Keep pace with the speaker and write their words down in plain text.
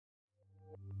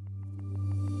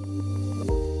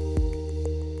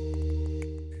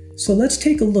So let's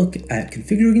take a look at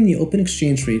configuring the Open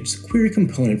Exchange Rates query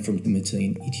component from the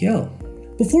Matillion ETL.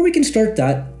 Before we can start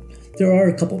that, there are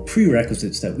a couple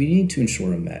prerequisites that we need to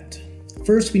ensure are met.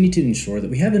 First, we need to ensure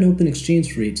that we have an Open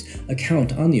Exchange Rates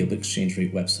account on the Open Exchange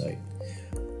Rate website.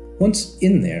 Once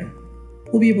in there,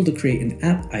 we'll be able to create an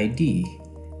app ID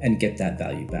and get that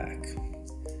value back.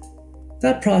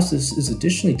 That process is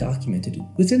additionally documented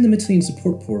within the Matillion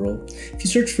support portal if you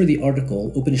search for the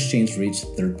article Open Exchange Rates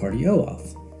Third-Party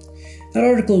OAuth. That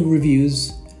article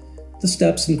reviews the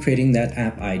steps in creating that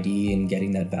app ID and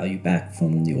getting that value back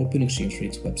from the Open Exchange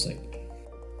Rates website.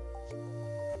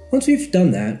 Once we've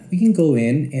done that, we can go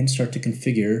in and start to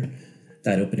configure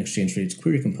that Open Exchange Rates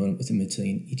query component within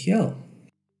Matillion ETL.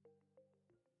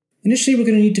 Initially, we're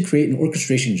going to need to create an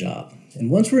orchestration job.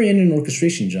 And once we're in an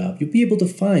orchestration job, you'll be able to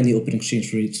find the Open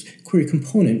Exchange Rates query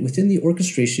component within the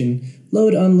orchestration,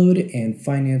 load, unload, and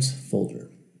finance folder.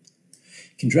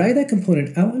 You can drag that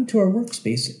component out into our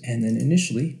workspace, and then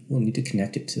initially, we'll need to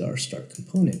connect it to our start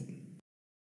component.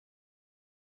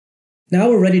 Now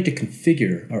we're ready to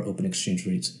configure our Open Exchange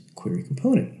Rates query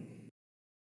component.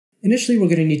 Initially, we're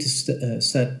going to need to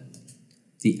set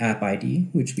the app ID,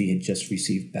 which we had just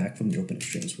received back from the Open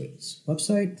Exchange Rates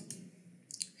website.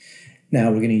 Now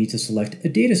we're going to need to select a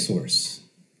data source.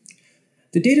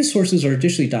 The data sources are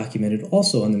additionally documented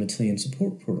also on the Matillion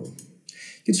support portal.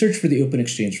 You can search for the Open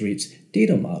Exchange Rates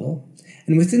data model,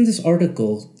 and within this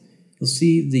article, you'll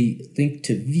see the link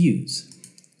to views.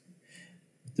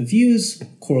 The views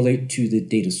correlate to the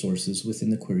data sources within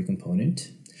the query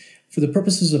component. For the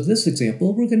purposes of this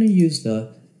example, we're going to use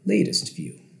the latest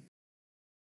view.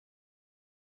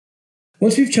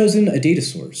 Once we've chosen a data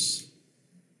source,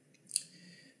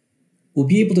 we'll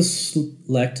be able to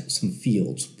select some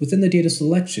fields within the data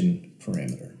selection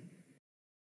parameter.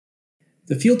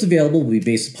 The fields available will be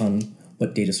based upon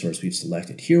what data source we've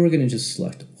selected. Here we're going to just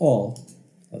select all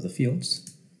of the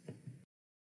fields.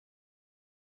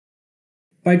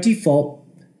 By default,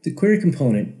 the query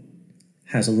component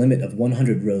has a limit of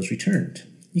 100 rows returned.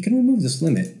 You can remove this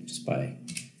limit just by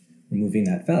removing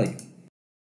that value.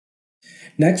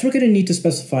 Next, we're going to need to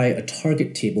specify a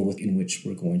target table within which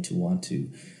we're going to want to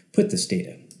put this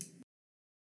data.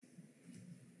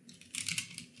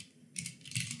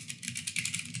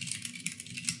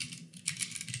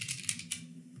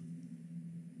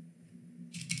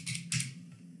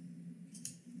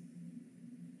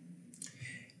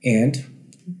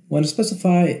 And want to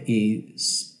specify a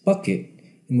bucket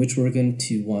in which we're going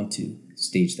to want to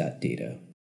stage that data.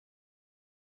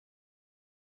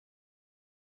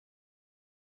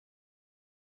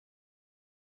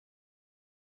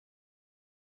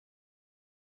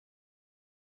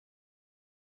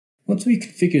 Once we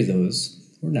configure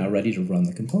those, we're now ready to run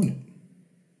the component.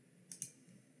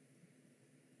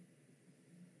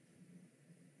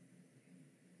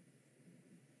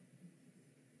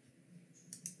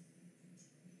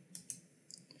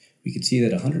 We can see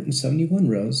that 171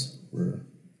 rows were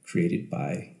created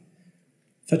by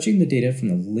fetching the data from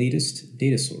the latest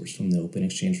data source from the Open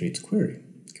Exchange Rates query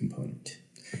component.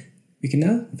 We can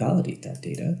now validate that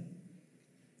data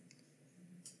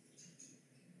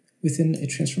within a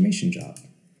transformation job.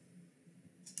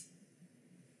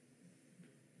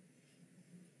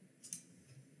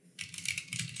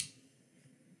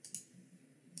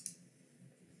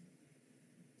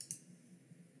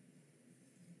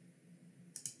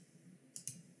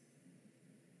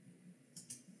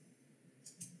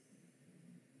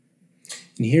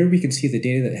 And here we can see the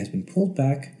data that has been pulled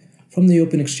back from the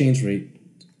Open Exchange Rate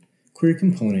query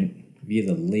component via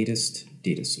the latest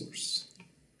data source.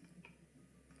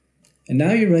 And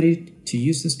now you're ready to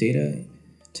use this data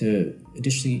to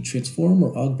additionally transform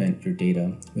or augment your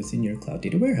data within your cloud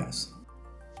data warehouse.